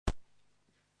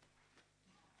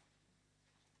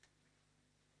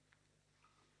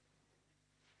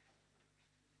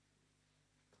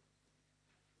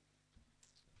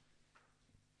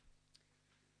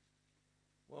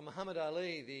Well, Muhammad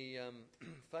Ali, the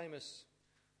famous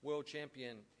world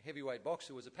champion heavyweight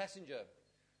boxer, was a passenger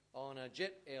on a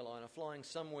jet airliner flying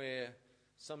somewhere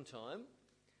sometime.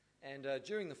 And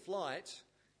during the flight,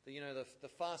 the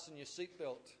fasten your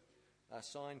seatbelt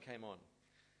sign came on.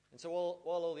 And so while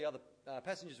all the other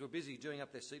passengers were busy doing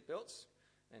up their seatbelts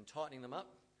and tightening them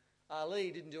up, Ali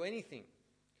didn't do anything.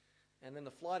 And then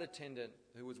the flight attendant,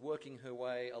 who was working her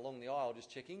way along the aisle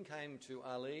just checking, came to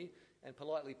Ali and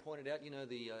politely pointed out,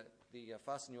 the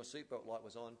fasten your seatbelt light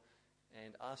was on,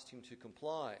 and asked him to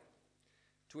comply.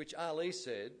 To which Ali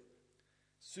said,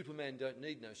 "Superman don't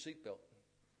need no seatbelt."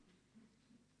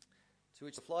 To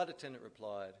which the flight attendant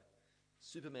replied,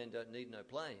 "Superman don't need no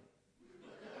plane."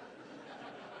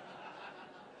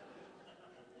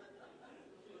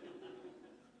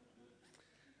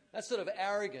 That sort of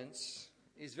arrogance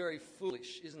is very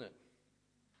foolish, isn't it?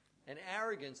 An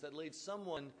arrogance that leads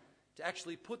someone to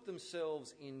actually put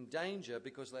themselves in danger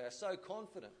because they are so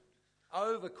confident,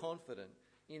 overconfident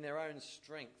in their own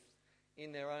strength,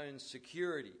 in their own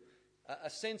security. A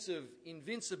sense of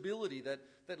invincibility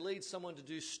that leads someone to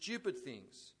do stupid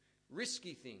things,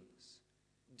 risky things,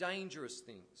 dangerous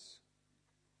things.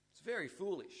 It's very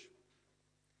foolish.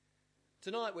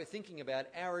 Tonight we're thinking about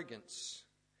arrogance.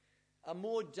 A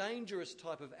more dangerous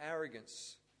type of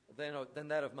arrogance than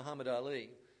that of Muhammad Ali.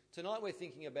 Tonight we're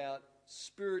thinking about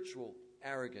spiritual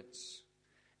arrogance.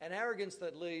 An arrogance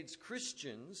that leads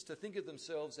Christians to think of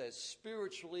themselves as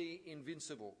spiritually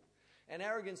invincible. An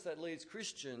arrogance that leads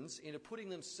Christians into putting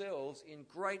themselves in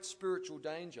great spiritual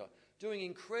danger, doing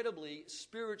incredibly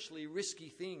spiritually risky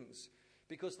things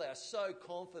because they are so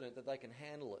confident that they can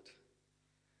handle it.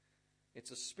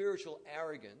 It's a spiritual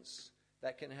arrogance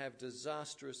that can have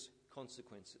disastrous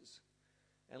consequences.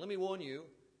 And let me warn you,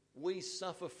 we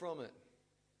suffer from it.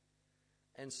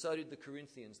 And so did the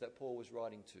Corinthians that Paul was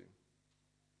writing to.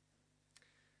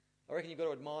 I reckon you've got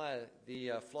to admire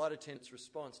the flight attendant's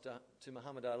response to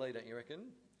Muhammad Ali, don't you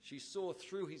reckon? She saw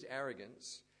through his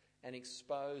arrogance and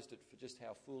exposed it for just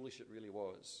how foolish it really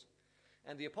was.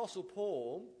 And the Apostle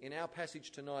Paul, in our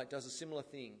passage tonight, does a similar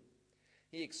thing.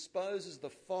 He exposes the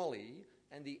folly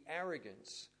and the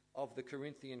arrogance of the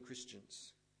Corinthian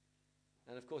Christians.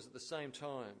 And of course, at the same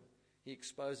time, he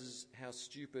exposes how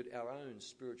stupid our own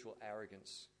spiritual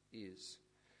arrogance is.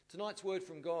 Tonight's word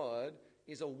from God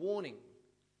is a warning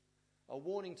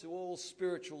to all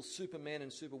spiritual supermen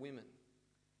and superwomen.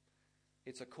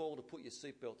 It's a call to put your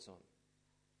seatbelts on.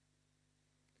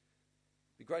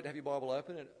 It'd be great to have your Bible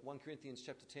open at 1 Corinthians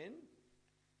chapter 10.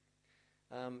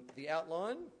 The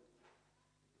outline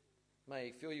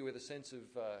may fill you with a sense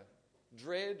of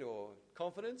dread or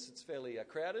confidence. It's fairly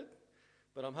crowded,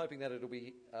 but I'm hoping that it'll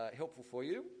be helpful for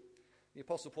you. The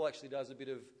Apostle Paul actually does a bit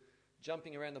of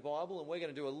jumping around the Bible, and we're going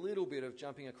to do a little bit of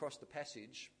jumping across the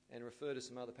passage and refer to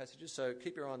some other passages. So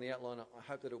keep your eye on the outline. I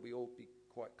hope that it'll all be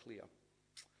quite clear.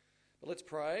 But let's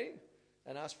pray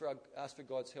and ask for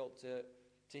God's help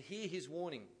to hear his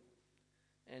warning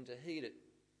and to heed it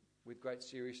with great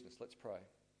seriousness. Let's pray.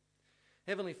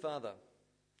 Heavenly Father,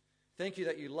 thank you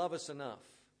that you love us enough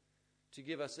to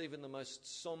give us even the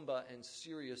most sombre and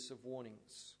serious of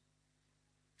warnings.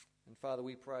 And Father,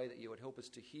 we pray that you would help us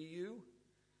to hear you,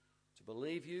 to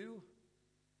believe you,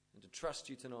 and to trust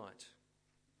you tonight.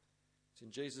 It's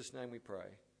in Jesus' name we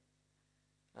pray.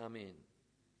 Amen.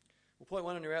 Well, point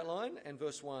 1 on your outline and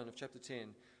verse 1 of chapter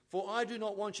 10. For I do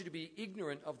not want you to be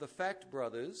ignorant of the fact,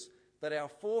 brothers, that our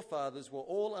forefathers were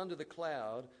all under the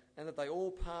cloud and that they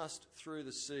all passed through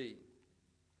the sea.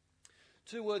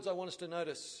 Two words I want us to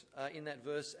notice in that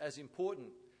verse as important.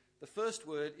 The first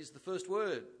word is the first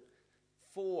word,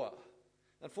 for.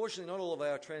 Unfortunately, not all of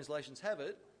our translations have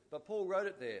it, but Paul wrote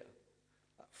it there.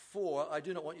 For, I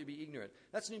do not want you to be ignorant.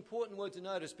 That's an important word to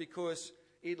notice because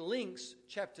it links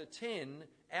chapter 10,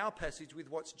 our passage, with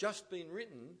what's just been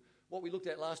written, what we looked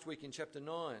at last week in chapter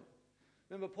 9.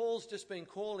 Remember, Paul's just been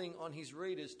calling on his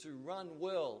readers to run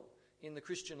well in the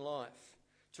Christian life.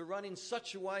 To run in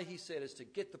such a way, he said, as to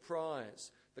get the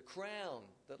prize, the crown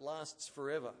that lasts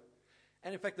forever.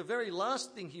 And in fact, the very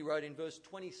last thing he wrote in verse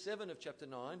 27 of chapter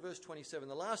 9, verse 27,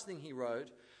 the last thing he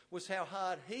wrote was how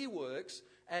hard he works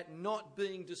at not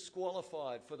being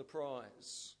disqualified for the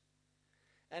prize.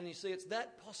 And you see, it's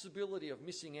that possibility of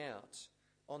missing out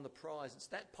on the prize, it's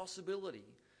that possibility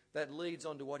that leads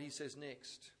on to what he says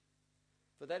next.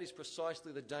 For that is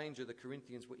precisely the danger the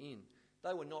Corinthians were in.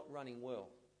 They were not running well.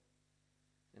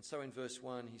 And so in verse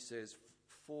 1 he says,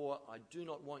 For I do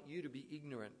not want you to be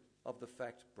ignorant of the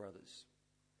fact, brothers.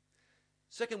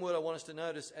 Second word I want us to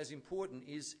notice as important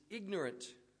is ignorant.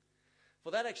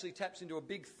 For that actually taps into a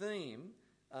big theme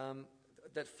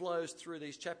that flows through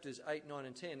these chapters 8, 9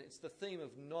 and 10. It's the theme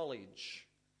of knowledge.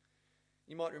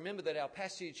 You might remember that our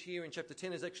passage here in chapter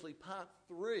 10 is actually part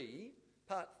 3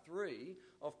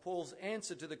 of Paul's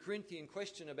answer to the Corinthian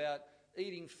question about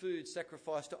eating food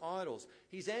sacrificed to idols.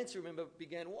 His answer, remember,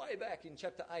 began way back in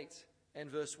chapter 8 and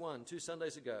verse 1, 2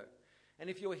 Sundays ago. And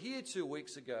if you were here 2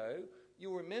 weeks ago,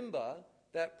 you'll remember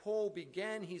that Paul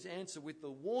began his answer with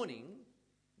the warning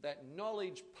that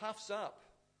knowledge puffs up,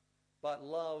 but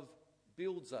love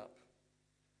builds up.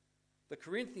 The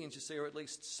Corinthians, you see, or at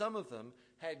least some of them,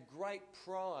 had great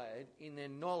pride in their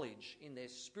knowledge, in their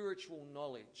spiritual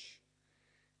knowledge.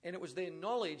 And it was their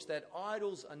knowledge that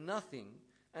idols are nothing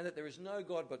and that there is no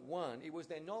God but one. It was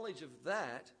their knowledge of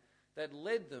that that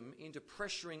led them into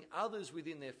pressuring others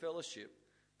within their fellowship,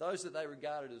 those that they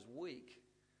regarded as weak,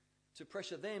 to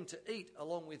pressure them to eat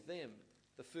along with them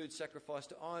the food sacrificed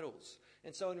to idols.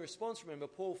 And so in response, remember,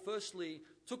 Paul firstly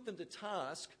took them to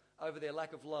task over their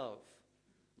lack of love.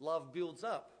 Love builds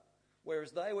up,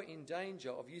 whereas they were in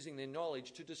danger of using their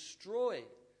knowledge to destroy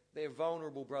their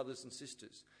vulnerable brothers and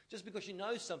sisters. Just because you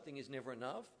know something is never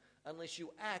enough unless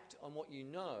you act on what you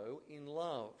know in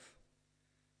love.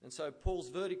 And so Paul's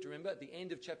verdict, remember, at the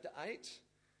end of chapter 8,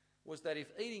 was that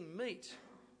if eating meat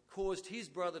caused his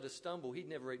brother to stumble, he'd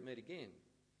never eat meat again.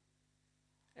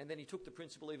 And then he took the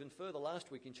principle even further last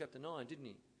week in chapter 9, didn't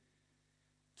he?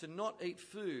 To not eat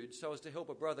food so as to help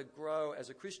a brother grow as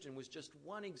a Christian was just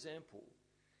one example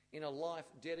in a life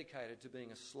dedicated to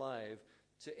being a slave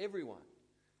to everyone,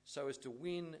 so as to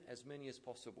win as many as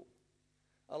possible.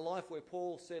 A life where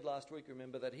Paul said last week,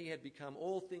 remember, that he had become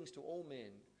all things to all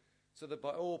men, so that by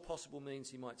all possible means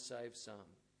he might save some.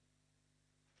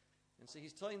 And so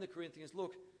he's telling the Corinthians,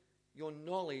 look, your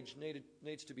knowledge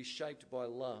needs to be shaped by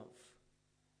love.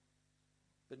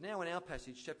 But now in our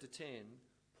passage, chapter 10,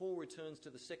 Paul returns to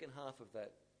the second half of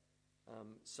that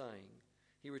saying.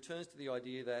 He returns to the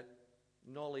idea that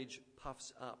knowledge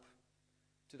puffs up,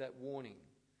 to that warning.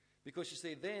 Because you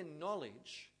see, their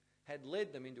knowledge had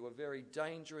led them into a very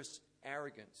dangerous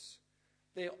arrogance.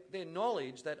 Their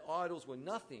knowledge that idols were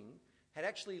nothing had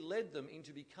actually led them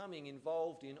into becoming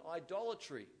involved in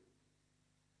idolatry.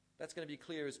 That's going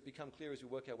to become clear as we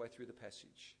work our way through the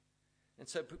passage. And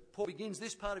so Paul begins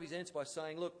this part of his answer by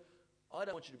saying, look, I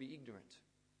don't want you to be ignorant,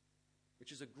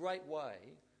 which is a great way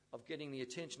of getting the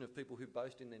attention of people who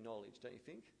boast in their knowledge, don't you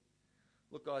think?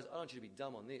 Look, guys, I don't want you to be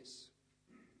dumb on this.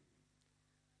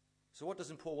 So what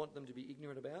doesn't Paul want them to be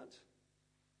ignorant about?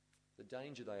 The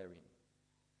danger they are in.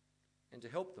 And to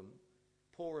help them,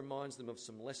 Paul reminds them of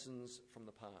some lessons from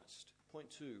the past. Point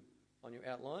 2 on your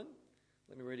outline.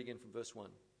 Let me read again from verse 1,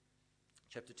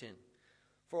 chapter 10.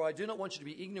 For I do not want you to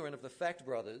be ignorant of the fact,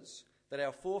 brothers, that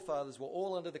our forefathers were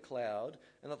all under the cloud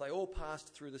and that they all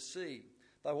passed through the sea.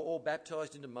 They were all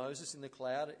baptized into Moses in the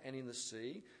cloud and in the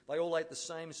sea. They all ate the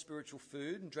same spiritual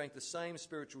food and drank the same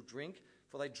spiritual drink,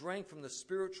 for they drank from the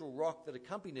spiritual rock that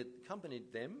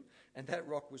accompanied them, and that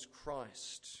rock was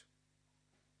Christ.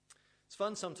 It's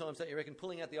fun sometimes, don't you reckon,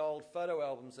 pulling out the old photo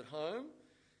albums at home,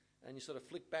 and you sort of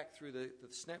flick back through the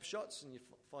snapshots and you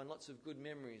find lots of good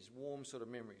memories, warm sort of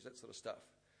memories, that sort of stuff.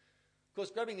 Of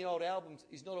course, grabbing the old albums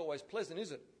is not always pleasant,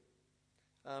 is it?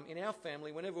 In our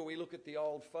family, whenever we look at the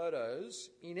old photos,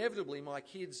 inevitably my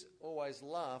kids always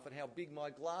laugh at how big my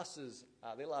glasses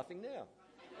are. They're laughing now.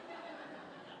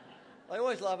 They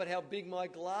always laugh at how big my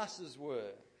glasses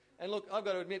were. And look, I've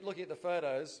got to admit, looking at the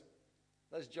photos,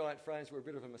 those giant frames were a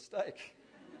bit of a mistake.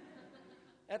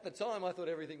 At the time, I thought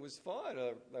everything was fine.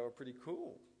 They were pretty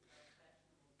cool.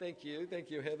 Thank you,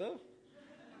 Heather.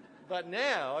 But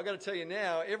now, I've got to tell you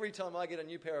now, every time I get a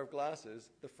new pair of glasses,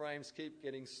 the frames keep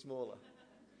getting smaller.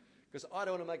 Because I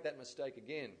don't want to make that mistake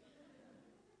again.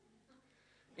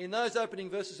 In those opening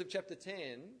verses of chapter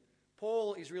 10,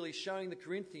 Paul is really showing the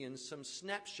Corinthians some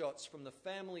snapshots from the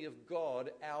Family of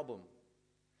God album.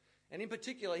 And in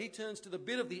particular, he turns to the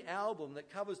bit of the album that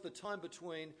covers the time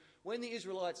between when the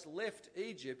Israelites left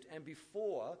Egypt and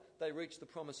before they reached the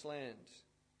Promised Land.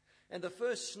 And the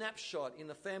first snapshot in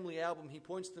the family album he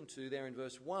points them to there in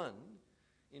verse 1,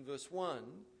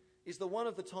 is the one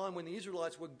of the time when the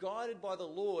Israelites were guided by the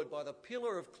Lord by the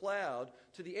pillar of cloud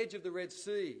to the edge of the Red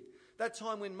Sea. That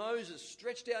time when Moses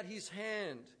stretched out his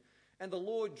hand and the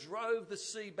Lord drove the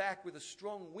sea back with a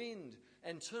strong wind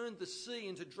and turned the sea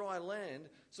into dry land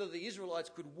so that the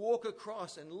Israelites could walk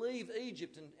across and leave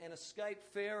Egypt and escape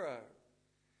Pharaoh.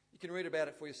 You can read about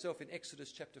it for yourself in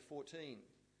Exodus chapter 14.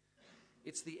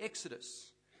 It's the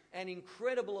Exodus, an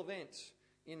incredible event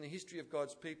in the history of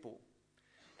God's people.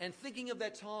 And thinking of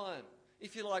that time,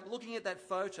 if you like, looking at that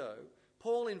photo,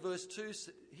 Paul in verse 2,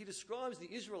 he describes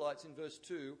the Israelites in verse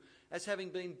 2 as having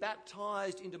been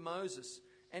baptized into Moses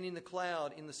and in the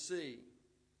cloud in the sea.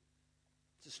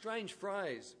 It's a strange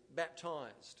phrase,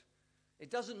 baptized. It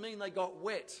doesn't mean they got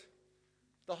wet.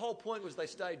 The whole point was they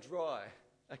stayed dry,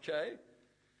 okay?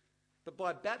 But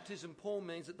by baptism, Paul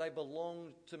means that they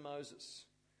belonged to Moses.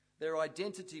 Their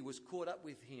identity was caught up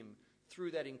with him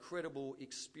through that incredible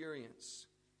experience.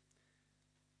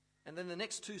 And then the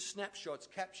next two snapshots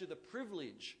capture the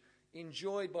privilege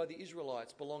enjoyed by the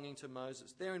Israelites belonging to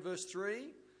Moses. There in verse 3,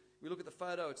 we look at the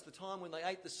photo. It's the time when they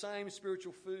ate the same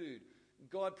spiritual food.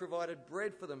 God provided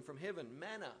bread for them from heaven,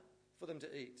 manna for them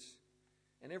to eat.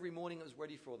 And every morning it was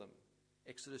ready for them.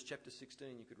 Exodus chapter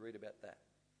 16, you could read about that.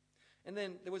 And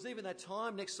then there was even that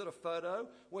time, next sort of photo,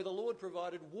 where the Lord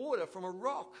provided water from a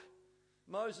rock.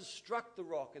 Moses struck the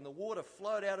rock and the water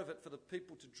flowed out of it for the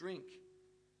people to drink.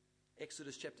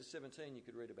 Exodus chapter 17, you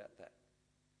could read about that.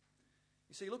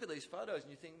 You see, you look at these photos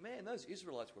and you think, man, those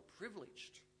Israelites were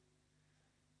privileged.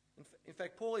 In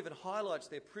fact, Paul even highlights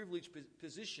their privileged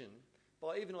position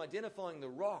by even identifying the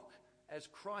rock as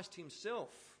Christ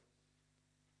himself.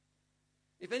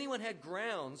 If anyone had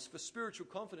grounds for spiritual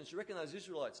confidence, you reckon those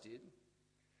Israelites did.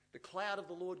 The cloud of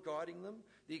the Lord guiding them,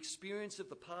 the experience of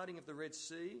the parting of the Red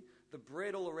Sea, the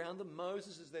bread all around them,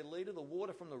 Moses as their leader, the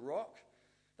water from the rock.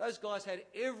 Those guys had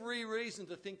every reason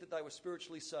to think that they were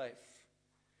spiritually safe.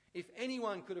 If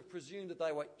anyone could have presumed that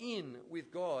they were in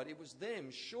with God, it was them,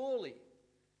 surely.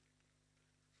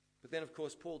 But then, of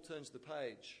course, Paul turns the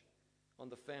page on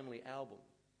the family album.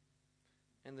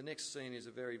 And the next scene is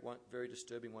a very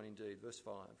disturbing one indeed. Verse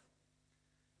 5.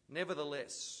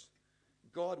 Nevertheless,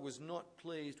 God was not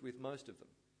pleased with most of them.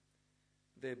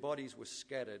 Their bodies were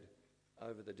scattered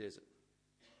over the desert.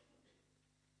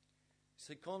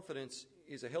 See, confidence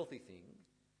is a healthy thing.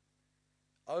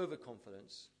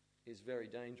 Overconfidence is very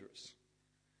dangerous.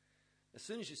 As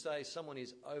soon as you say someone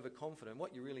is overconfident,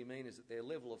 what you really mean is that their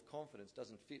level of confidence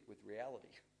doesn't fit with reality,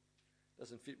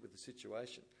 doesn't fit with the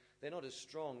situation. They're not as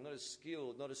strong, not as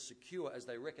skilled, not as secure as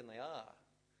they reckon they are.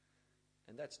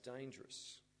 And that's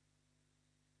dangerous.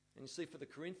 And you see, for the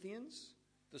Corinthians,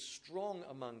 the strong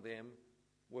among them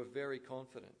were very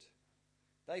confident.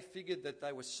 They figured that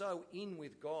they were so in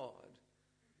with God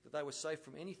that they were safe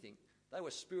from anything. They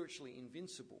were spiritually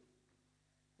invincible.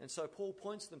 And so Paul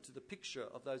points them to the picture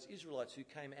of those Israelites who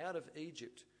came out of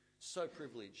Egypt so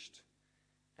privileged,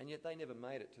 and yet they never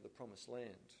made it to the promised land.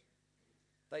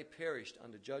 They perished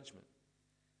under judgment.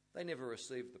 They never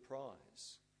received the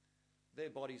prize. Their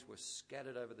bodies were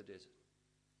scattered over the desert.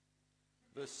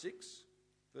 Verse 6.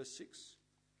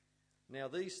 Now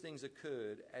these things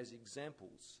occurred as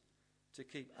examples to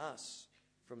keep us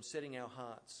from setting our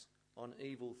hearts on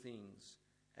evil things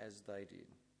as they did.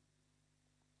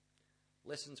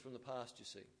 Lessons from the past, you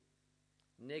see.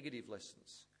 Negative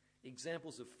lessons.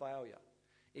 Examples of failure.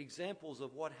 Examples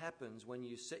of what happens when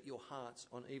you set your hearts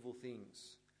on evil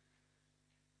things.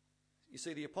 You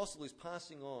see, the apostle is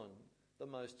passing on the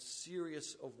most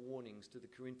serious of warnings to the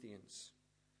Corinthians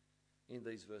in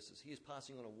these verses. He is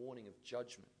passing on a warning of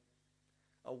judgment.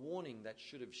 A warning that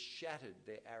should have shattered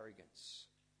their arrogance.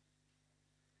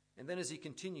 And then as he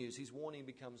continues, his warning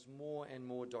becomes more and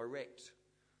more direct,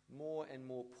 more and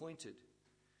more pointed.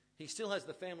 He still has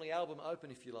the family album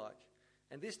open, if you like,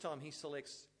 and this time he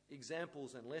selects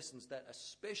examples and lessons that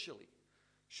especially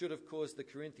should have caused the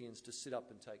Corinthians to sit up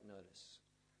and take notice.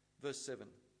 Verse 7.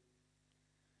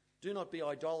 Do not be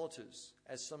idolaters,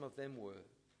 as some of them were.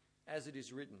 As it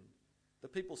is written, the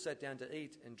people sat down to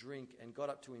eat and drink and got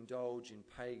up to indulge in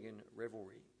pagan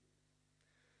revelry.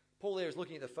 Paul there is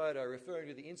looking at the photo, referring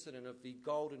to the incident of the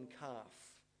golden calf.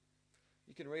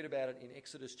 You can read about it in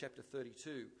Exodus chapter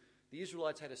 32. The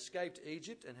Israelites had escaped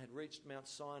Egypt and had reached Mount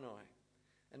Sinai.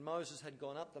 And Moses had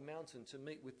gone up the mountain to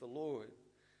meet with the Lord.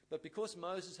 But because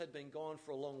Moses had been gone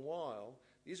for a long while,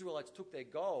 the Israelites took their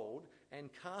gold and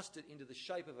cast it into the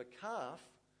shape of a calf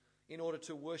in order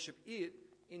to worship it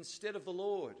instead of the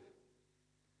Lord.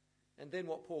 And then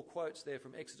what Paul quotes there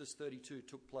from Exodus 32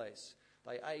 took place.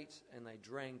 They ate and they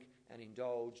drank and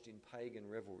indulged in pagan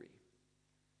revelry.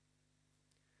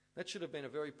 That should have been a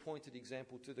very pointed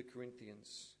example to the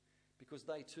Corinthians, because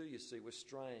they too, you see, were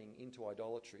straying into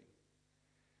idolatry.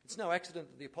 It's no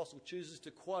accident that the apostle chooses to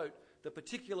quote the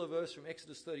particular verse from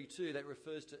Exodus 32 that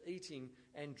refers to eating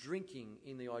and drinking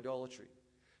in the idolatry.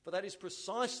 For that is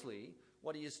precisely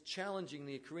what he is challenging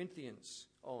the Corinthians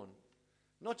on.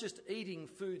 Not just eating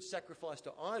food sacrificed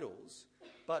to idols,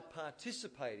 but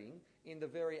participating in the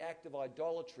very act of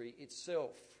idolatry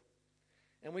itself.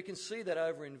 And we can see that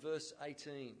over in verse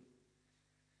 18.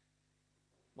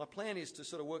 My plan is to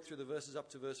sort of work through the verses up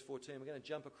to verse 14. We're going to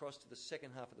jump across to the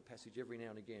second half of the passage every now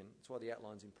and again. That's why the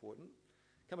outline's important.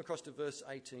 Come across to verse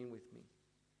 18 with me.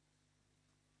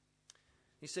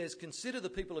 He says, "Consider the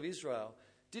people of Israel.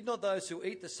 Did not those who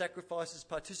eat the sacrifices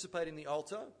participate in the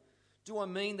altar? Do I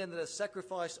mean then that a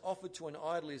sacrifice offered to an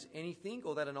idol is anything,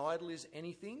 or that an idol is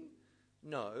anything?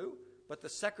 No, but the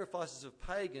sacrifices of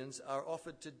pagans are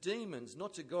offered to demons,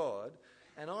 not to God,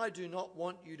 and I do not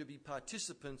want you to be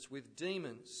participants with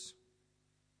demons."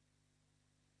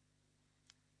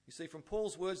 You see, from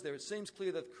Paul's words there, it seems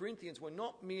clear that the Corinthians were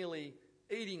not merely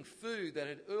eating food that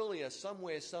had earlier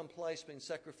somewhere, someplace been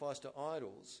sacrificed to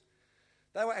idols.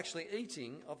 They were actually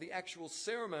eating of the actual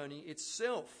ceremony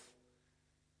itself.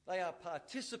 They are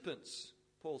participants,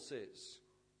 Paul says.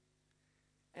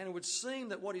 And it would seem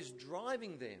that what is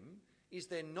driving them is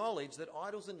their knowledge that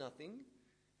idols are nothing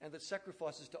and that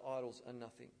sacrifices to idols are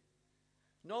nothing.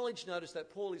 Knowledge, notice that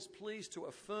Paul is pleased to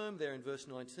affirm there in verse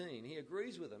 19. He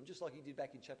agrees with them, just like he did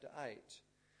back in chapter 8.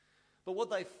 But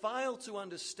what they fail to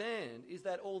understand is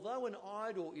that although an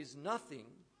idol is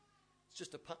nothing, it's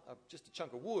just a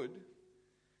chunk of wood,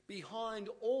 behind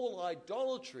all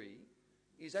idolatry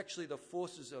is actually the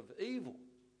forces of evil.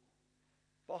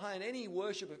 Behind any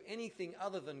worship of anything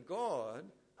other than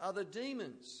God are the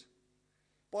demons.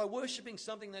 By worshipping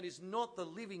something that is not the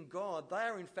living God, they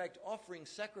are in fact offering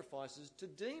sacrifices to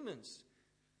demons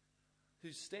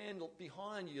who stand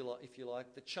behind you, if you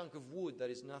like, the chunk of wood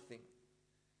that is nothing.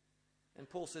 And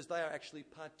Paul says they are actually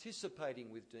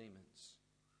participating with demons.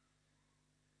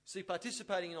 See,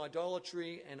 participating in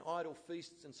idolatry and idol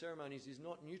feasts and ceremonies is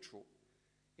not neutral.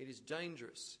 It is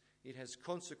dangerous. It has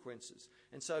consequences.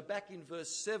 And so back in verse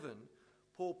 7,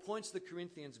 Paul points the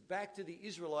Corinthians back to the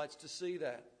Israelites to see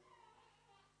that.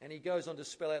 And he goes on to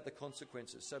spell out the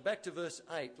consequences. So back to verse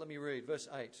 8. Let me read verse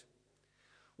 8.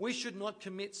 "We should not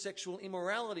commit sexual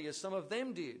immorality as some of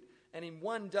them did. And in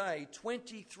one day,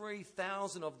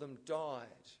 23,000 of them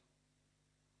died."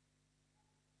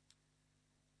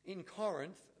 In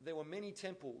Corinth, there were many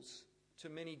temples to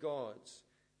many gods.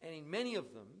 And in many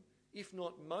of them, if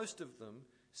not most of them,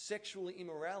 sexual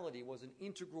immorality was an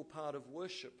integral part of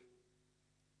worship.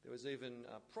 There was even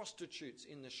prostitutes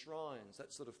in the shrines,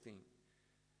 that sort of thing.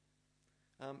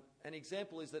 An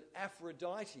example is that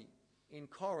Aphrodite in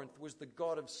Corinth was the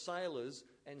god of sailors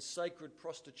and sacred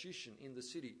prostitution in the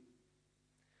city.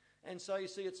 And so you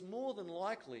see, it's more than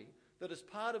likely that as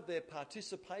part of their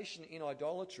participation in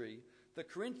idolatry, the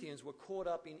Corinthians were caught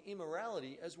up in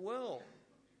immorality as well.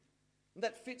 And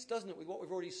that fits, doesn't it, with what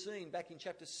we've already seen back in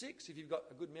chapter 6, if you've got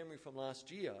a good memory from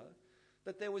last year,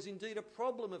 that there was indeed a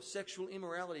problem of sexual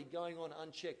immorality going on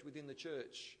unchecked within the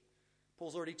church.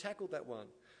 Paul's already tackled that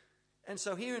one. And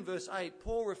so here in verse 8,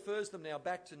 Paul refers them now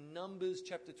back to Numbers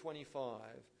chapter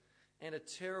 25 and a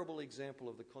terrible example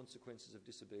of the consequences of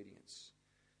disobedience.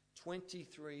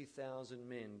 23,000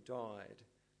 men died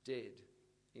dead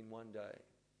in one day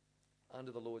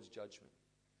under the Lord's judgment.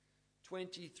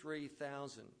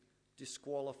 23,000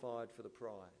 disqualified for the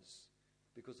prize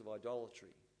because of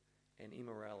idolatry and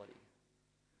immorality.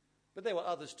 But there were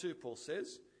others too, Paul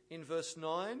says. In verse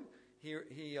 9,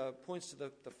 he points to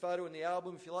the photo in the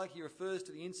album, if you like. He refers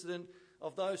to the incident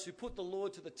of those who put the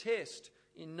Lord to the test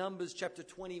in Numbers chapter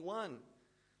 21,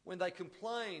 when they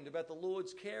complained about the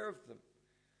Lord's care of them.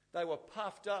 They were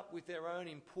puffed up with their own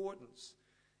importance,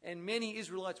 and many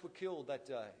Israelites were killed that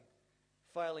day,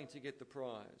 failing to get the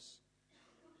prize.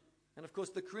 And of course,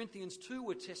 the Corinthians too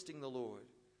were testing the Lord.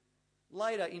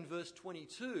 Later in verse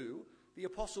 22, the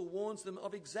apostle warns them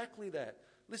of exactly that.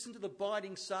 Listen to the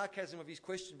biting sarcasm of his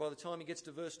question by the time he gets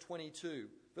to verse 22.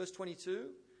 Verse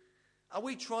 22, "Are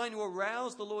we trying to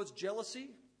arouse the Lord's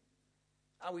jealousy?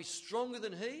 Are we stronger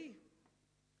than he?"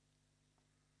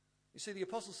 You see, the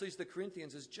apostle sees the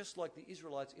Corinthians as just like the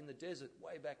Israelites in the desert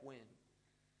way back when,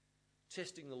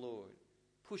 testing the Lord,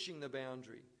 pushing the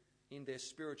boundary in their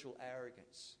spiritual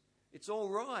arrogance. It's all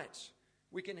right.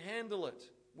 We can handle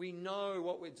it. We know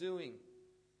what we're doing.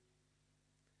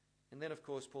 And then, of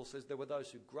course, Paul says there were those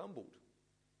who grumbled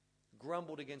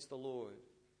against the Lord,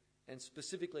 and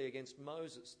specifically against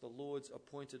Moses, the Lord's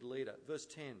appointed leader. Verse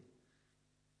 10,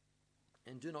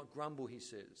 "And do not grumble," he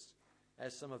says,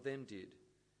 "as some of them did,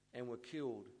 and were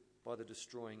killed by the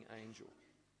destroying angel."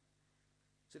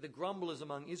 See, the grumblers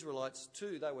among Israelites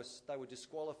too, they were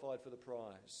disqualified for the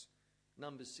prize.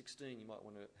 Numbers 16, you might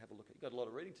want to have a look at. You've got a lot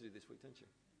of reading to do this week, don't you?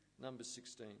 Numbers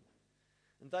 16.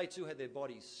 And they too had their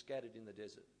bodies scattered in the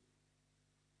desert.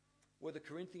 Were the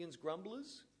Corinthians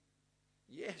grumblers?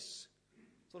 Yes.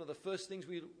 It's one of the first things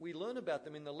we learn about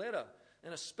them in the letter.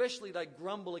 And especially they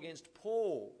grumble against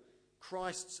Paul,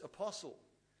 Christ's apostle.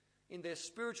 In their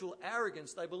spiritual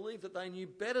arrogance, they believed that they knew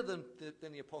better than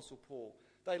the Apostle Paul.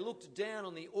 They looked down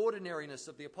on the ordinariness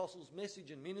of the Apostle's message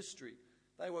and ministry.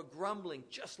 They were grumbling,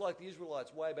 just like the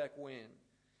Israelites way back when.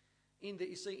 In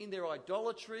their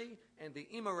idolatry and their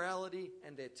immorality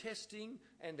and their testing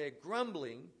and their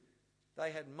grumbling,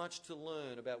 they had much to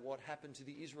learn about what happened to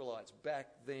the Israelites back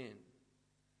then.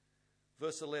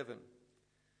 Verse 11.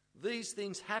 These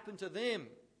things happened to them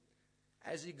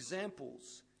as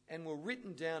examples and were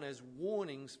written down as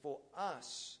warnings for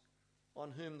us,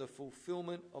 on whom the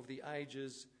fulfillment of the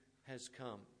ages has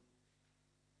come.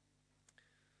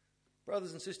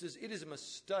 Brothers and sisters, it is a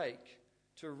mistake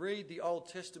to read the Old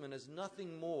Testament as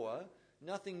nothing more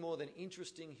than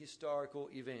interesting historical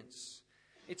events.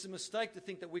 It's a mistake to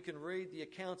think that we can read the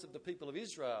accounts of the people of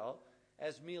Israel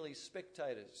as merely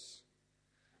spectators.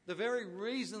 The very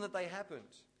reason that they happened,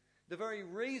 the very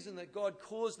reason that God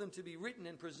caused them to be written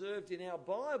and preserved in our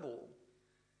Bible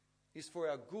is for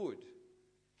our good,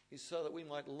 is so that we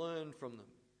might learn from them.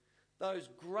 Those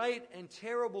great and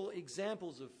terrible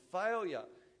examples of failure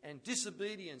and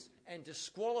disobedience and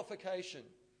disqualification,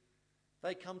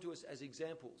 they come to us as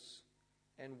examples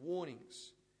and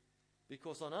warnings,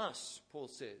 because on us, Paul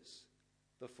says,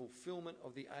 the fulfillment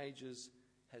of the ages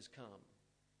has come.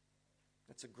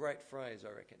 That's a great phrase,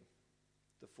 I reckon.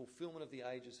 The fulfillment of the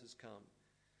ages has come.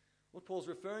 What Paul's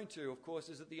referring to, of course,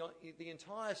 is that the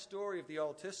entire story of the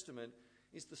Old Testament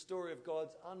is the story of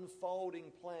God's unfolding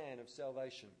plan of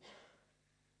salvation.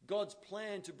 God's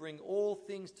plan to bring all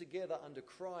things together under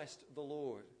Christ the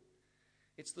Lord.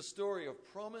 It's the story of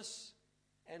promise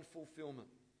and fulfillment.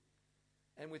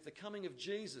 And with the coming of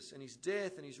Jesus and his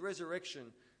death and his resurrection,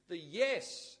 the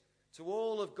yes to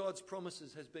all of God's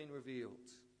promises has been revealed.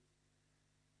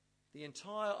 The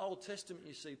entire Old Testament,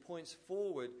 you see, points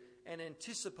forward and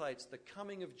anticipates the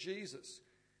coming of Jesus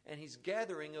and his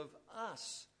gathering of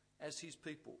us as his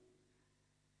people.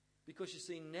 Because you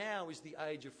see, now is the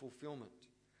age of fulfillment.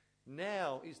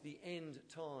 Now is the end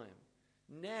time.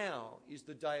 Now is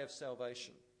the day of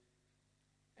salvation.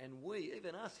 And we,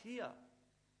 even us here,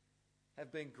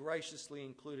 have been graciously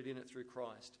included in it through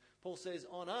Christ. Paul says,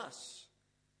 on us,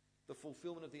 the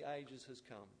fulfillment of the ages has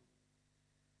come.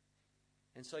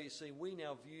 And so you see, we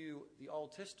now view the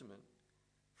Old Testament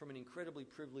from an incredibly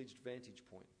privileged vantage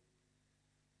point.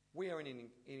 We are in an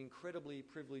incredibly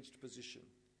privileged position.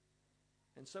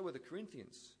 And so were the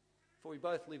Corinthians, for we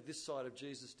both live this side of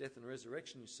Jesus' death and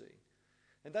resurrection, you see.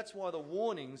 And that's why the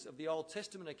warnings of the Old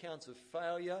Testament accounts of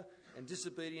failure and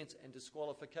disobedience and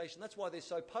disqualification, that's why they're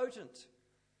so potent,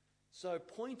 so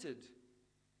pointed,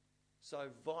 so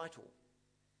vital.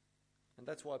 And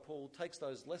that's why Paul takes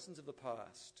those lessons of the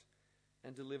past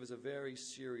and delivers a very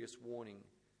serious warning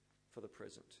for the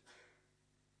present.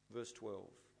 Verse 12.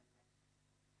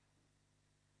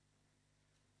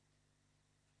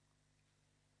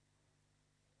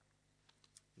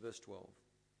 Verse 12.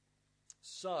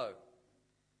 So,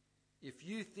 if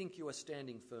you think you are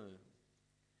standing firm,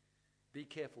 be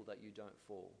careful that you don't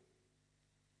fall.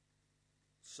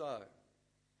 So,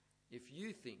 if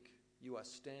you think you are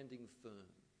standing firm,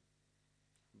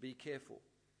 be careful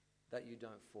that you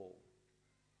don't fall.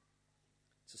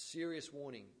 It's a serious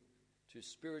warning to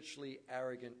spiritually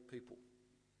arrogant people,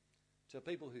 to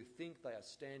people who think they are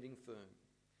standing firm,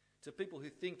 to people who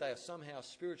think they are somehow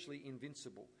spiritually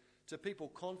invincible, to people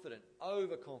confident,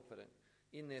 overconfident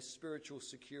in their spiritual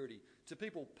security, to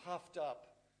people puffed up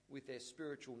with their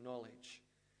spiritual knowledge.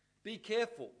 Be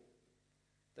careful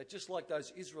that just like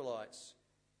those Israelites,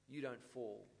 you don't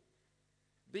fall.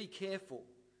 Be careful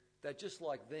that just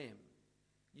like them,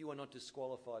 you are not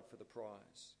disqualified for the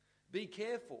prize. Be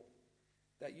careful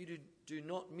that you do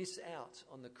not miss out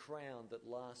on the crown that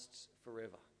lasts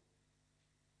forever.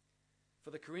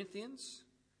 For the Corinthians,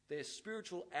 their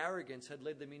spiritual arrogance had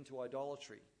led them into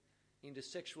idolatry, into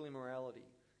sexual immorality,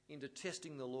 into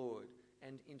testing the Lord,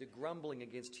 and into grumbling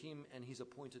against him and his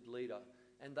appointed leader.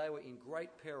 And they were in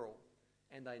great peril,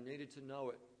 and they needed to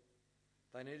know it.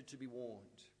 They needed to be warned.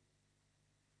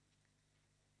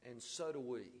 And so do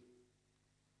we.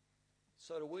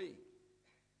 So do we.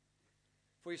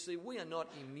 For you see, we are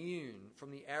not immune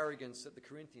from the arrogance that the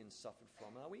Corinthians suffered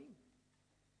from, are we?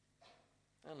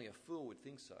 Only a fool would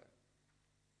think so.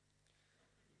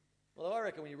 Well, I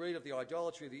reckon when you read of the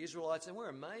idolatry of the Israelites, and we're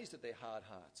amazed at their hard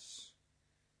hearts.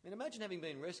 I mean, imagine having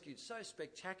been rescued so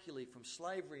spectacularly from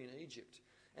slavery in Egypt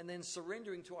and then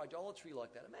surrendering to idolatry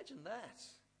like that. Imagine that.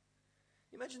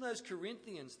 Imagine those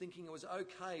Corinthians thinking it was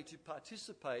okay to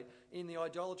participate in the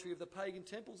idolatry of the pagan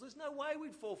temples. There's no way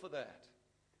we'd fall for that.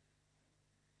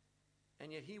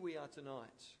 And yet here we are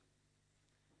tonight,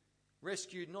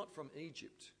 rescued not from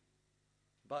Egypt,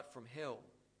 but from hell,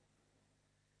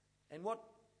 And what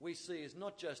we see is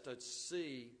not just a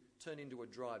sea turned into a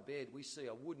dry bed. We see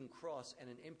a wooden cross and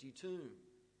an empty tomb.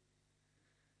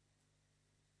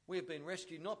 We have been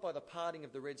rescued not by the parting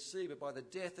of the Red Sea, but by the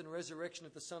death and resurrection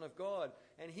of the Son of God.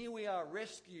 And here we are,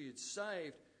 rescued,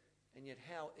 saved, and yet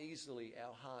how easily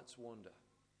our hearts wander.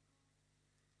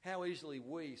 How easily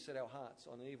we set our hearts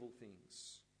on evil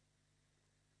things.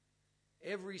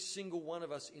 Every single one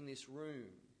of us in this room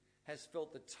has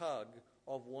felt the tug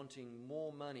of wanting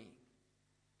more money,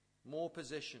 more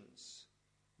possessions,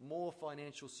 more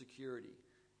financial security.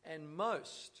 And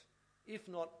most, if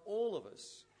not all of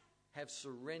us, have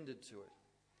surrendered to it.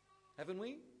 Haven't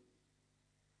we?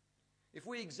 If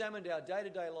we examined our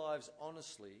day-to-day lives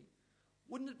honestly,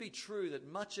 wouldn't it be true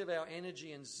that much of our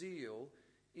energy and zeal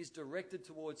is directed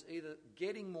towards either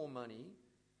getting more money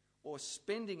or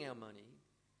spending our money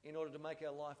in order to make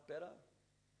our life better?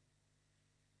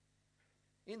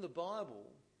 In the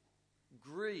Bible,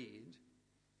 greed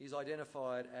is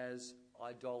identified as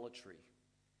idolatry.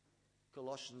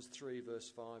 Colossians 3 verse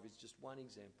 5 is just one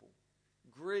example.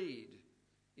 Greed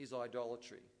is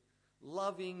idolatry.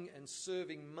 Loving and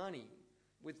serving money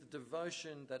with the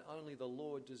devotion that only the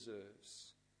Lord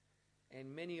deserves.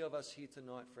 And many of us here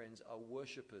tonight, friends, are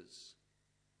worshippers.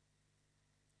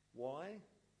 Why?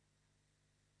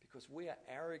 Because we are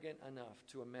arrogant enough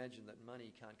to imagine that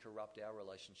money can't corrupt our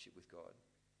relationship with God.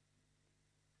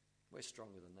 We're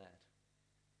stronger than that.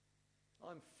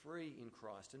 I'm free in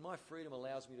Christ, and my freedom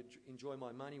allows me to enjoy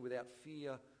my money without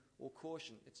fear or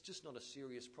caution. It's just not a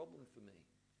serious problem for me.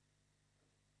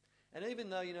 And even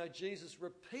though, Jesus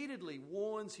repeatedly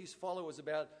warns his followers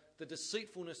about the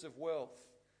deceitfulness of wealth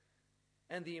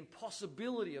and the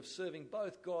impossibility of serving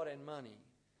both God and money,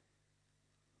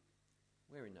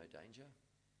 we're in no danger.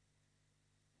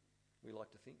 We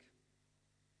like to think.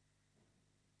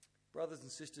 Brothers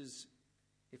and sisters,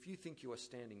 if you think you are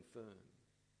standing firm,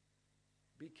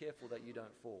 be careful that you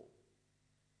don't fall.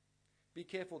 Be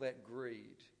careful that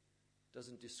greed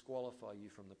doesn't disqualify you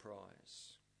from the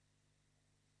prize.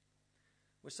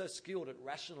 We're so skilled at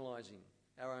rationalising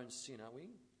our own sin, aren't we?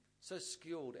 So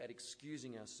skilled at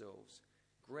excusing ourselves,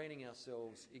 granting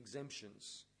ourselves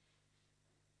exemptions.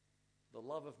 The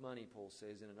love of money, Paul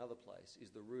says in another place,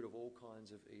 is the root of all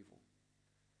kinds of evil.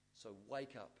 So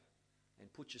wake up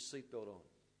and put your seatbelt on,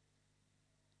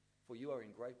 for you are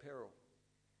in great peril.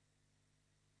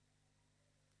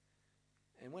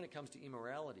 And when it comes to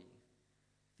immorality,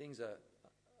 things are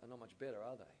not much better,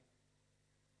 are they?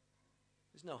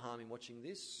 There's no harm in watching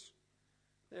this.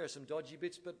 There are some dodgy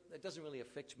bits, but it doesn't really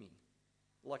affect me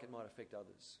like it might affect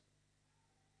others.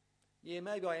 Yeah,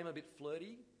 maybe I am a bit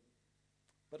flirty,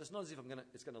 but it's not as if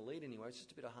it's going to lead anywhere. It's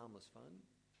just a bit of harmless fun.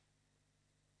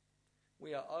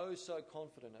 We are oh so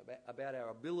confident about our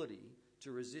ability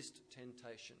to resist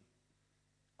temptation.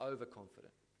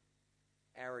 Overconfident,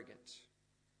 arrogant.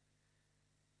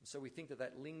 And so we think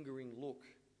that lingering look,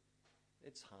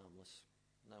 it's harmless.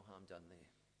 No harm done there.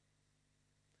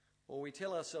 Or we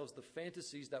tell ourselves the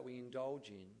fantasies that we indulge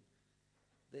in,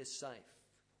 they're safe.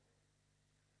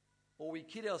 Or we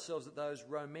kid ourselves that those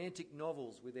romantic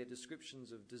novels with their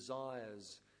descriptions of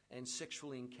desires and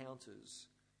sexual encounters,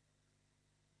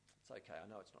 it's okay, I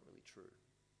know it's not really true.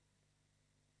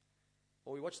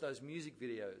 Or we watch those music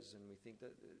videos and we think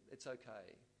that it's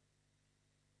okay.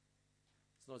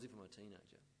 It's not as if I'm a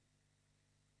teenager.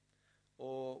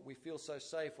 Or we feel so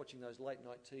safe watching those late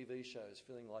night TV shows,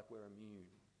 feeling like we're immune.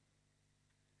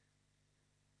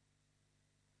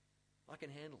 I can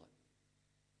handle it.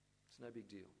 It's no big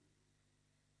deal.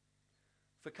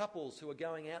 For couples who are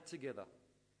going out together,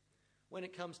 when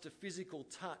it comes to physical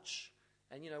touch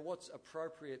and what's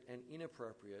appropriate and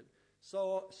inappropriate,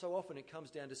 so often it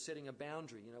comes down to setting a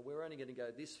boundary. We're only going to go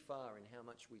this far in how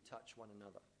much we touch one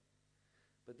another.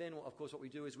 But then, of course, what we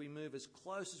do is we move as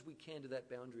close as we can to that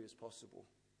boundary as possible.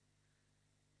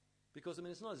 Because,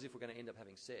 it's not as if we're going to end up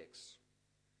having sex.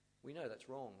 We know that's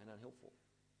wrong and unhelpful.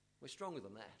 We're stronger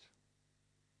than that.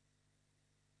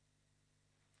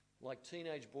 Like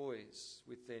teenage boys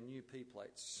with their new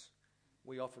P-plates,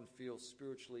 we often feel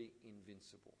spiritually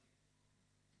invincible.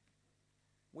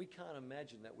 We can't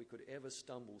imagine that we could ever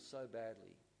stumble so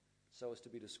badly so as to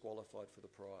be disqualified for the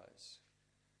prize.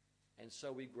 And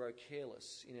so we grow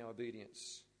careless in our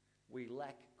obedience. We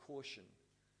lack caution.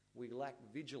 We lack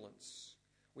vigilance.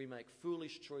 We make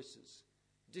foolish choices,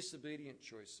 disobedient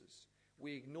choices.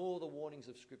 We ignore the warnings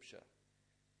of Scripture.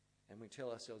 And we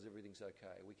tell ourselves everything's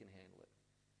okay, we can handle it.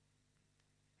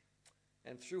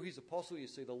 And through his apostle, you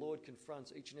see, the Lord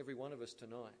confronts each and every one of us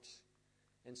tonight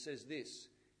and says this: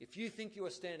 if you think you are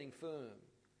standing firm,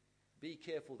 be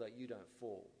careful that you don't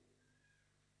fall.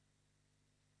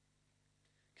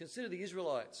 Consider the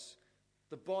Israelites,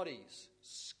 the bodies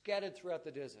scattered throughout the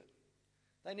desert.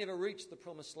 They never reached the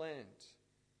promised land.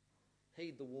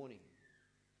 Heed the warning.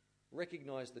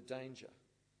 Recognise the danger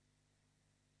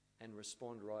and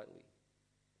respond rightly.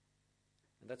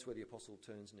 And that's where the apostle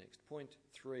turns next. Point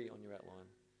 3 on your outline,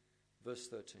 verse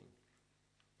 13.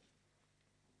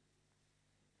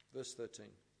 Verse 13.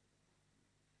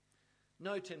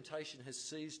 No temptation has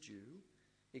seized you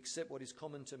except what is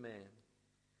common to man,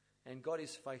 and God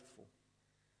is faithful.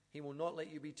 He will not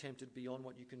let you be tempted beyond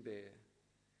what you can bear,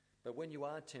 but when you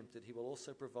are tempted, he will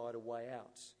also provide a way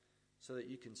out so that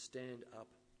you can stand up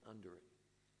under it.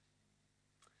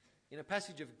 In a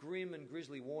passage of grim and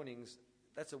grisly warnings,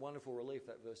 that's a wonderful relief,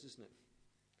 that verse, isn't it?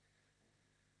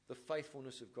 The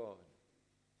faithfulness of God.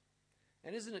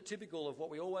 And isn't it typical of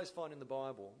what we always find in the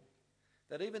Bible,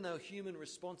 that even though human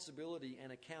responsibility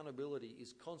and accountability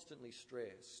is constantly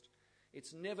stressed,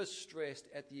 it's never stressed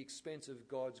at the expense of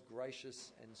God's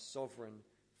gracious and sovereign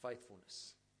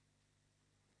faithfulness.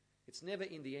 It's never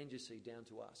in the end, you see, down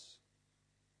to us,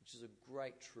 which is a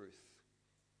great truth.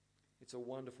 It's a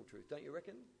wonderful truth, don't you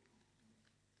reckon?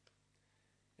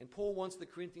 And Paul wants the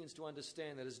Corinthians to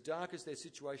understand that as dark as their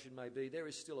situation may be, there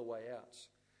is still a way out.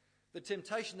 The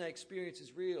temptation they experience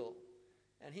is real,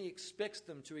 and he expects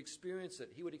them to experience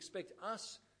it. He would expect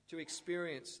us to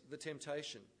experience the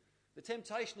temptation. The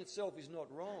temptation itself is not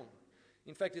wrong.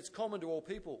 In fact, it's common to all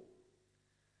people.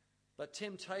 But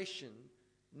temptation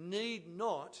need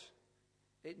not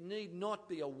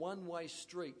be a one-way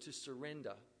street to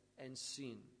surrender and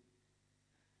sin,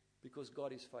 because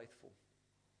God is faithful.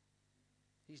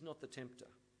 He's not the tempter,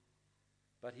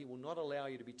 but he will not allow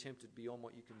you to be tempted beyond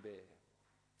what you can bear.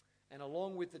 And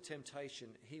along with the temptation,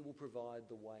 he will provide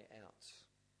the way out.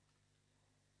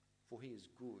 For he is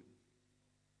good.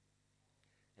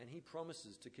 And he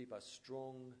promises to keep us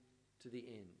strong to the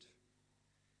end.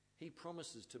 He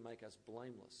promises to make us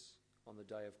blameless on the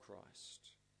day of Christ.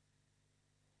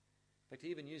 In fact, he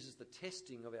even uses the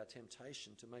testing of our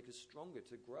temptation to make us stronger,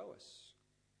 to grow us.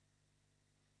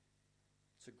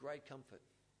 It's a great comfort.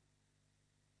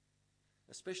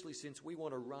 Especially since we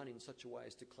want to run in such a way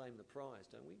as to claim the prize,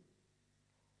 don't we?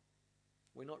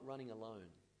 We're not running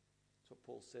alone. That's what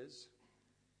Paul says.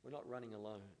 We're not running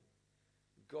alone.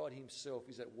 God himself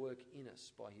is at work in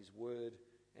us by his word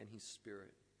and his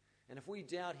spirit. And if we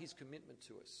doubt his commitment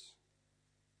to us,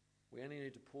 we only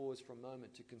need to pause for a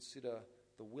moment to consider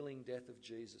the willing death of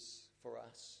Jesus for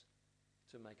us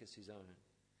to make us his own.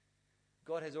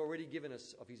 God has already given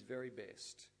us of his very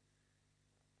best.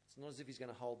 It's not as if he's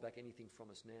going to hold back anything from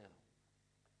us now.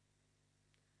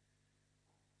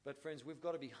 But friends, we've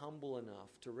got to be humble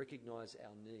enough to recognise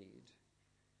our need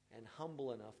and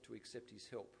humble enough to accept his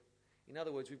help. In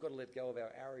other words, we've got to let go of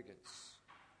our arrogance.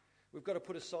 We've got to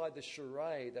put aside the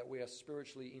charade that we are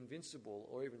spiritually invincible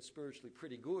or even spiritually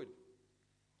pretty good.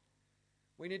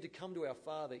 We need to come to our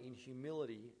Father in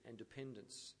humility and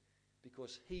dependence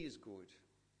because he is good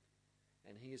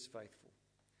and he is faithful.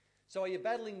 So are you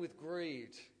battling with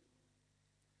greed?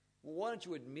 Well, why don't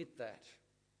you admit that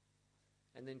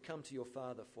and then come to your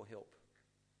Father for help?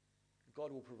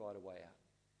 God will provide a way out.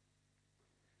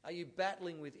 Are you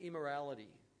battling with immorality?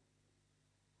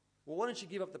 Well, why don't you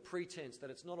give up the pretense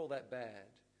that it's not all that bad?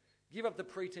 Give up the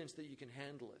pretense that you can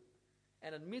handle it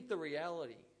and admit the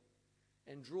reality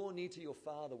and draw near to your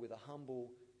Father with a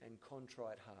humble and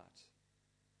contrite heart.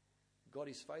 God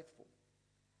is faithful.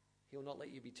 He'll not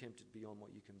let you be tempted beyond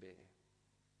what you can bear.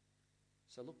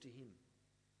 So look to him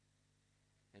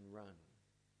and run.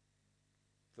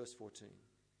 Verse 14.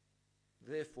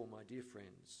 Therefore, my dear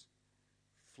friends,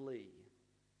 flee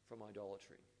from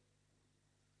idolatry.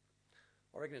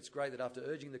 I reckon it's great that after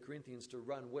urging the Corinthians to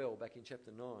run well back in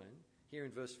chapter 9, here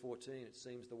in verse 14 it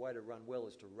seems the way to run well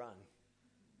is to run.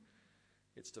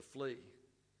 It's to flee.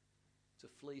 To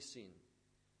flee sin.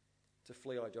 To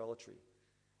flee idolatry.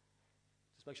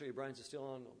 Just make sure your brains are still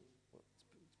on.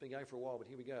 It's been going for a while, but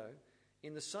here we go.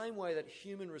 In the same way that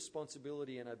human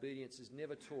responsibility and obedience is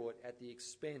never taught at the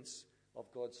expense of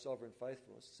God's sovereign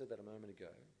faithfulness, I said that a moment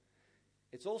ago,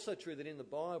 it's also true that in the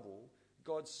Bible,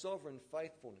 God's sovereign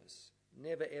faithfulness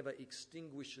never ever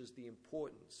extinguishes the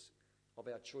importance of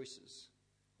our choices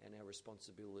and our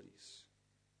responsibilities.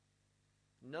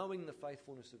 Knowing the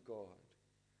faithfulness of God,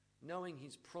 knowing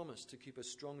his promise to keep us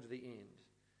strong to the end,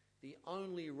 the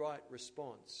only right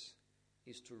response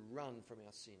is to run from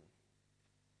our sin.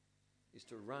 Is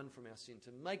to run from our sin,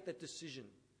 to make that decision,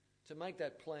 to make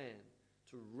that plan,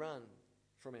 to run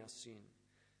from our sin.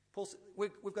 Paul said,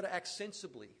 we've got to act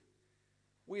sensibly.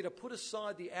 We're to put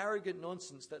aside the arrogant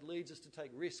nonsense that leads us to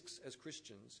take risks as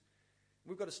Christians.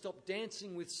 We've got to stop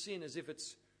dancing with sin as if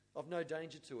it's of no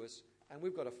danger to us, and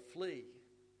we've got to flee.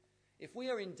 If we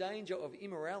are in danger of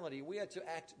immorality, we are to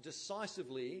act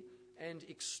decisively and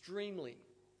extremely.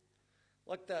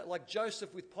 Like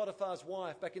Joseph with Potiphar's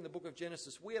wife back in the book of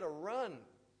Genesis, we are to run.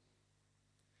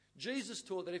 Jesus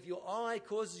taught that if your eye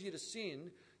causes you to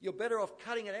sin, you're better off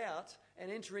cutting it out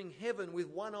and entering heaven with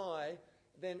one eye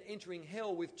than entering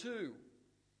hell with two.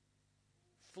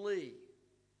 Flee.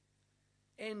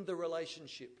 End the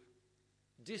relationship.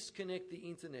 Disconnect the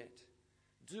internet.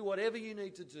 Do whatever you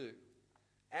need to do.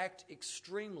 Act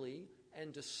extremely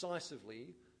and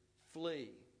decisively.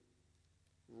 Flee.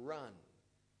 Run.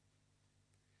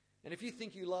 And if you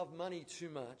think you love money too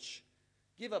much,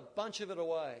 give a bunch of it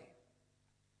away.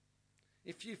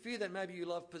 If you fear that maybe you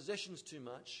love possessions too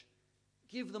much,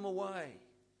 give them away.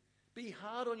 Be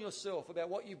hard on yourself about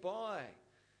what you buy.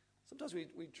 Sometimes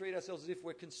we treat ourselves as if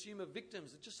we're consumer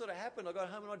victims. It just sort of happened. I got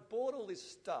home and I bought all this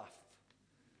stuff.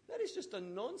 That is just a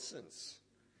nonsense.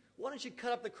 Why don't you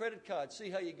cut up the credit card, see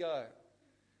how you go?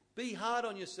 Be hard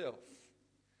on yourself.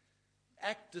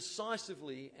 Act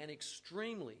decisively and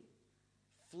extremely.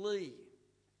 Flee.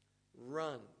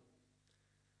 Run.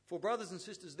 For brothers and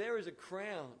sisters, there is a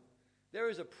crown. There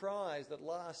is a prize that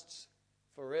lasts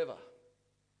forever.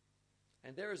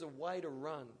 And there is a way to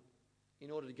run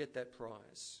in order to get that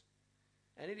prize.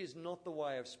 And it is not the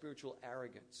way of spiritual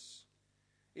arrogance.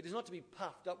 It is not to be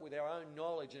puffed up with our own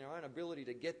knowledge and our own ability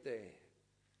to get there,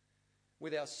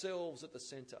 with ourselves at the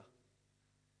centre.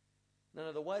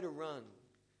 No, the way to run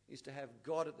is to have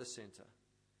God at the centre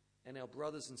and our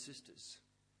brothers and sisters,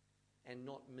 and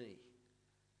not me.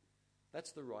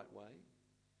 That's the right way.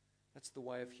 That's the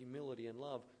way of humility and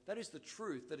love. That is the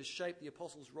truth that has shaped the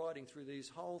Apostles' writing through these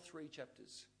whole 3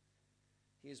 chapters.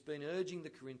 He has been urging the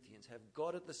Corinthians, have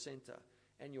God at the centre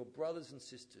and your brothers and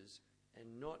sisters,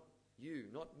 and not you,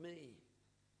 not me.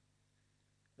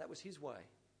 That was his way.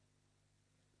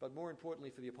 But more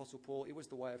importantly for the Apostle Paul, it was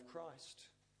the way of Christ.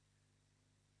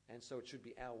 And so it should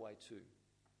be our way too.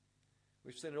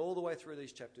 We've seen it all the way through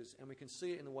these chapters, and we can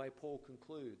see it in the way Paul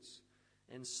concludes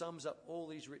and sums up all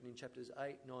these written in chapters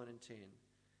 8, 9 and 10.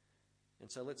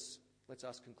 And so let's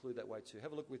us conclude that way too.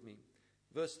 Have a look with me.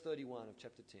 Verse 31 of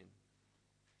chapter 10.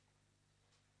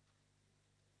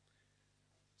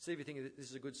 See if you think this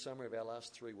is a good summary of our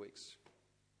last 3 weeks.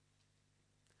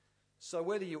 So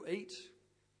whether you eat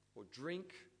or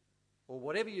drink or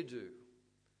whatever you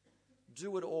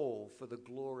do it all for the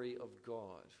glory of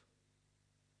God.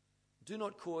 Do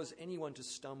not cause anyone to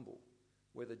stumble,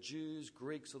 whether Jews,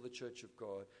 Greeks, or the church of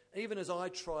God, even as I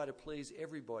try to please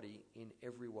everybody in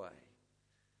every way.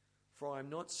 For I am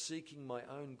not seeking my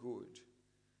own good,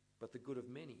 but the good of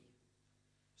many,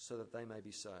 so that they may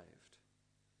be saved.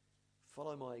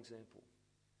 Follow my example,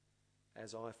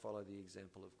 as I follow the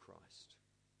example of Christ.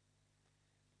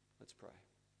 Let's pray.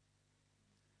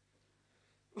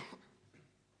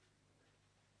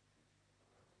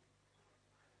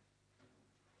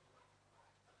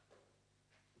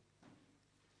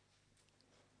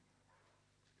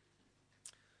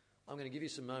 I'm going to give you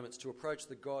some moments to approach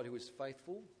the God who is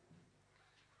faithful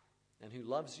and who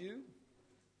loves you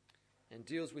and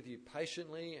deals with you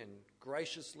patiently and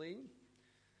graciously.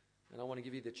 And I want to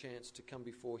give you the chance to come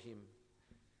before him.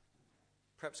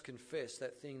 Perhaps confess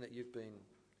that thing that you've been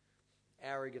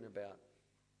arrogant about.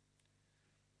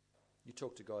 You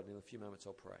talk to God, and in a few moments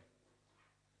I'll pray.